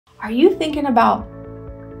Are you thinking about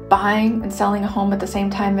buying and selling a home at the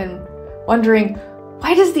same time and wondering,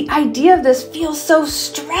 why does the idea of this feel so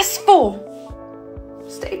stressful?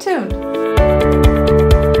 Stay tuned.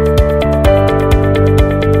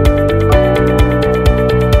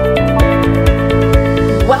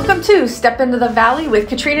 Welcome to Step Into the Valley with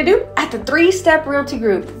Katrina Dew at the 3-Step Realty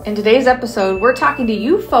Group. In today's episode, we're talking to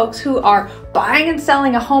you folks who are buying and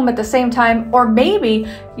selling a home at the same time, or maybe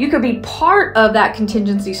you could be part of that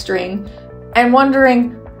contingency string and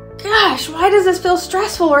wondering, gosh, why does this feel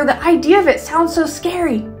stressful, or the idea of it sounds so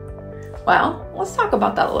scary? Well, let's talk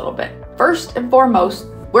about that a little bit. First and foremost,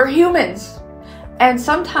 we're humans. And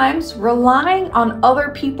sometimes relying on other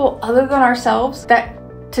people other than ourselves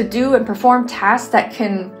to do and perform tasks that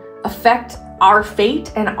can affect our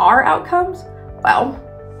fate and our outcomes, well,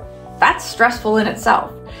 that's stressful in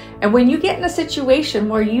itself. And when you get in a situation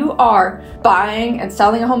where you are buying and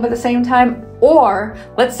selling a home at the same time, or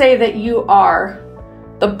let's say that you are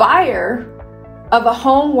the buyer of a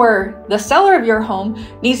home where the seller of your home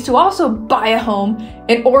needs to also buy a home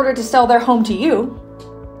in order to sell their home to you.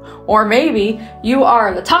 Or maybe you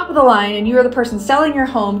are the top of the line and you are the person selling your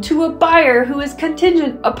home to a buyer who is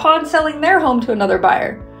contingent upon selling their home to another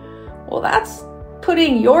buyer. Well, that's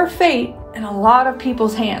putting your fate in a lot of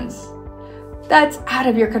people's hands. That's out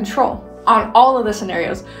of your control on all of the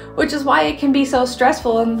scenarios, which is why it can be so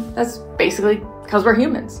stressful, and that's basically because we're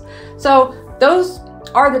humans. So those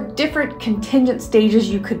are the different contingent stages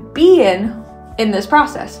you could be in this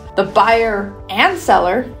process. The buyer and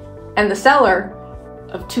seller, and the seller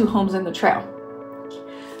of two homes in the trail.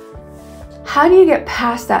 How do you get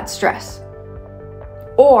past that stress?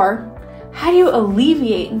 Or how do you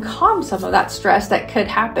alleviate and calm some of that stress that could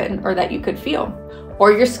happen or that you could feel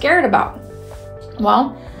or you're scared about?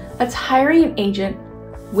 Well, that's hiring an agent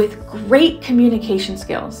with great communication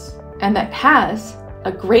skills and that has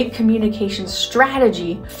a great communication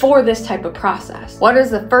strategy for this type of process. What is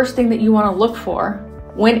the first thing that you want to look for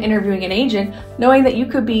when interviewing an agent, knowing that you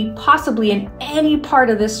could be possibly in any part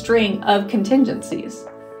of this string of contingencies?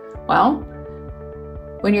 Well,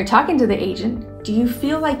 when you're talking to the agent, do you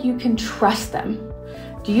feel like you can trust them?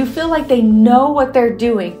 Do you feel like they know what they're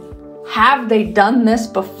doing? Have they done this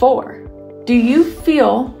before? Do you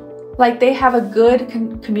feel like they have a good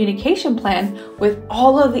communication plan with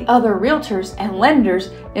all of the other realtors and lenders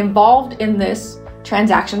involved in this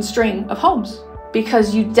transaction string of homes?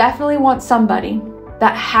 Because you definitely want somebody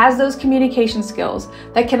that has those communication skills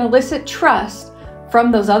that can elicit trust from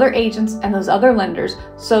those other agents and those other lenders,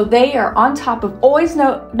 so they are on top of always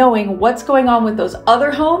knowing what's going on with those other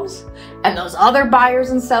homes and those other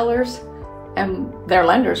buyers and sellers and their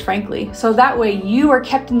lenders, frankly. So that way you are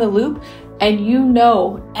kept in the loop and you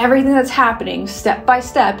know everything that's happening step by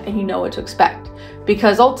step and you know what to expect.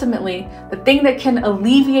 Because ultimately, the thing that can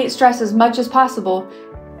alleviate stress as much as possible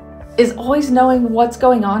is always knowing what's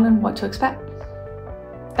going on and what to expect.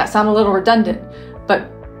 That sounds a little redundant, but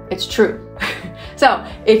it's true. So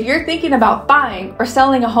if you're thinking about buying or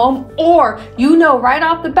selling a home, or you know right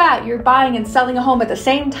off the bat you're buying and selling a home at the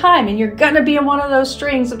same time and you're gonna be in one of those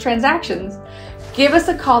strings of transactions, give us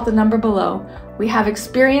a call at the number below. We have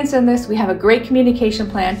experience in this, we have a great communication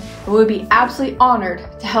plan, and we would be absolutely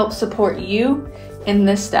honored to help support you in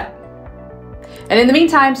this step. And in the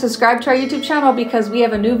meantime, subscribe to our YouTube channel because we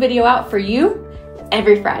have a new video out for you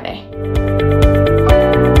every Friday.